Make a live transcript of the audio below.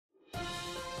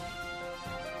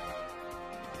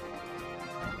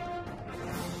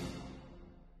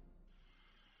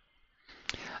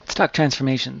talk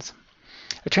transformations.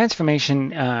 A transformation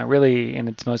really in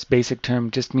its most basic term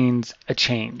just means a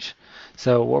change.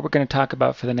 So what we're going to talk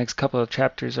about for the next couple of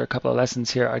chapters or a couple of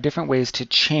lessons here are different ways to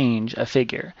change a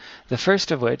figure. The first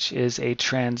of which is a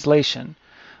translation,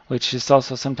 which is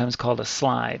also sometimes called a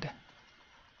slide.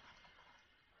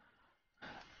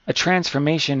 A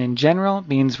transformation in general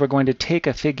means we're going to take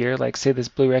a figure, like say this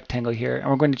blue rectangle here, and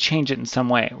we're going to change it in some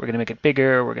way. We're going to make it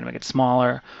bigger, we're going to make it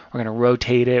smaller, we're going to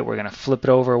rotate it, we're going to flip it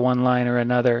over one line or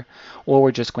another, or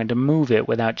we're just going to move it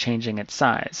without changing its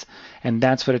size. And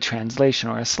that's what a translation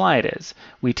or a slide is.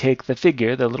 We take the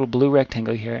figure, the little blue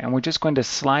rectangle here, and we're just going to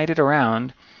slide it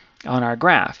around on our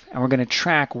graph, and we're going to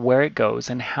track where it goes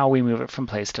and how we move it from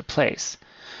place to place.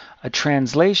 A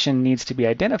translation needs to be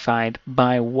identified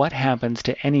by what happens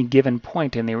to any given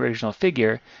point in the original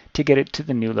figure to get it to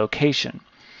the new location.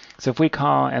 So if we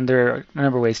call, and there are a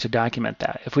number of ways to document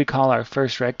that, if we call our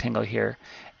first rectangle here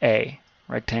A,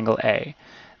 rectangle A,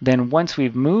 then once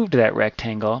we've moved that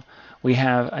rectangle, we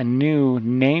have a new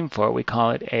name for it. We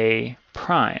call it A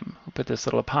prime. We'll put this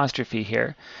little apostrophe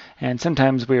here. And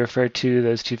sometimes we refer to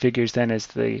those two figures then as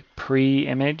the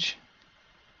preimage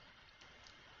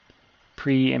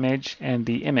and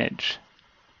the image.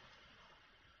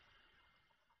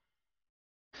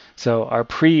 So our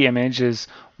preimage is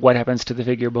what happens to the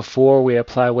figure before we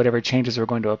apply whatever changes we're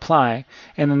going to apply,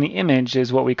 and then the image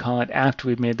is what we call it after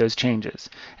we've made those changes.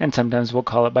 And sometimes we'll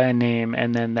call it by a name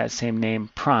and then that same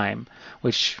name prime,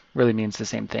 which really means the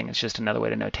same thing. It's just another way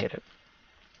to notate it.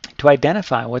 To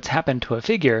identify what's happened to a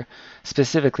figure,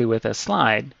 specifically with a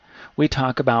slide, we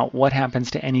talk about what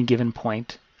happens to any given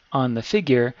point on the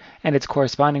figure and its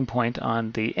corresponding point on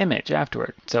the image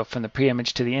afterward. So from the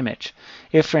preimage to the image.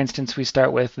 If, for instance, we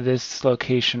start with this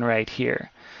location right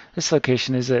here, this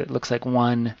location is it looks like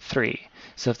 1, 3.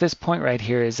 So if this point right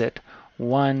here is at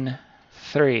 1,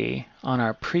 3 on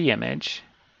our preimage,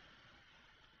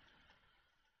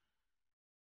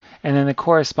 and then the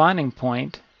corresponding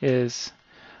point is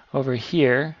over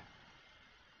here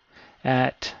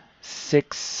at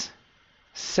 6,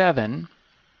 7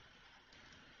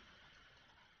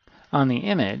 on the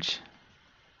image,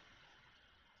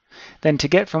 then to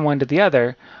get from one to the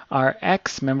other, our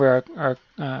x, remember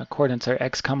our coordinates are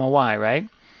x comma y, right?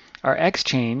 Our x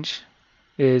change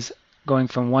is going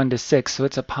from 1 to 6, so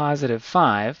it's a positive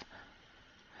 5.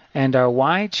 And our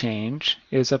y change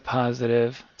is a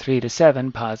positive 3 to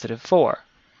 7, positive 4.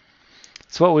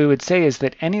 So what we would say is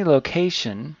that any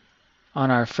location on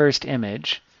our first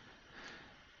image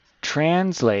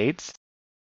translates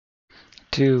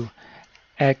to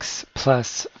x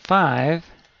plus 5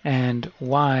 and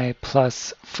y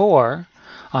plus 4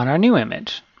 on our new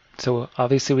image. So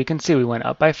obviously we can see we went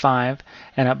up by 5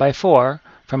 and up by 4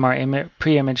 from our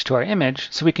preimage to our image,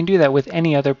 so we can do that with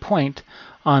any other point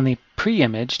on the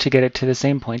preimage to get it to the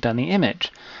same point on the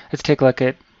image. Let's take a look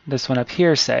at this one up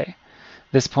here, say.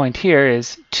 This point here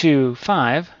is 2,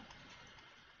 5.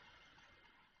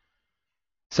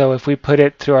 So if we put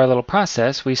it through our little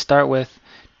process, we start with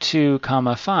 2,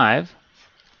 5.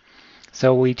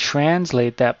 So we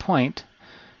translate that point.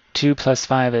 2 plus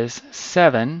 5 is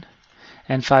 7,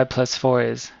 and 5 plus 4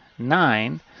 is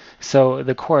 9. So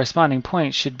the corresponding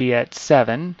point should be at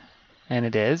 7, and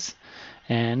it is,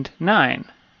 and 9,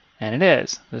 and it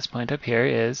is. This point up here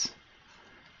is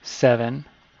 7,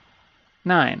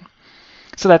 9.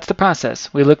 So that's the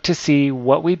process. We look to see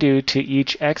what we do to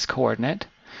each x coordinate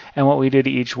and what we do to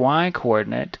each y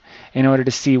coordinate in order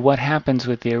to see what happens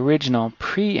with the original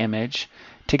pre-image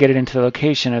to get it into the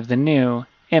location of the new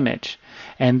image.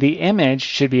 And the image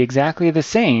should be exactly the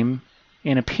same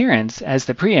in appearance as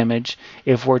the pre-image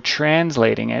if we're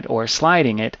translating it or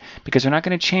sliding it, because we're not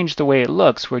going to change the way it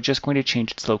looks, we're just going to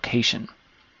change its location.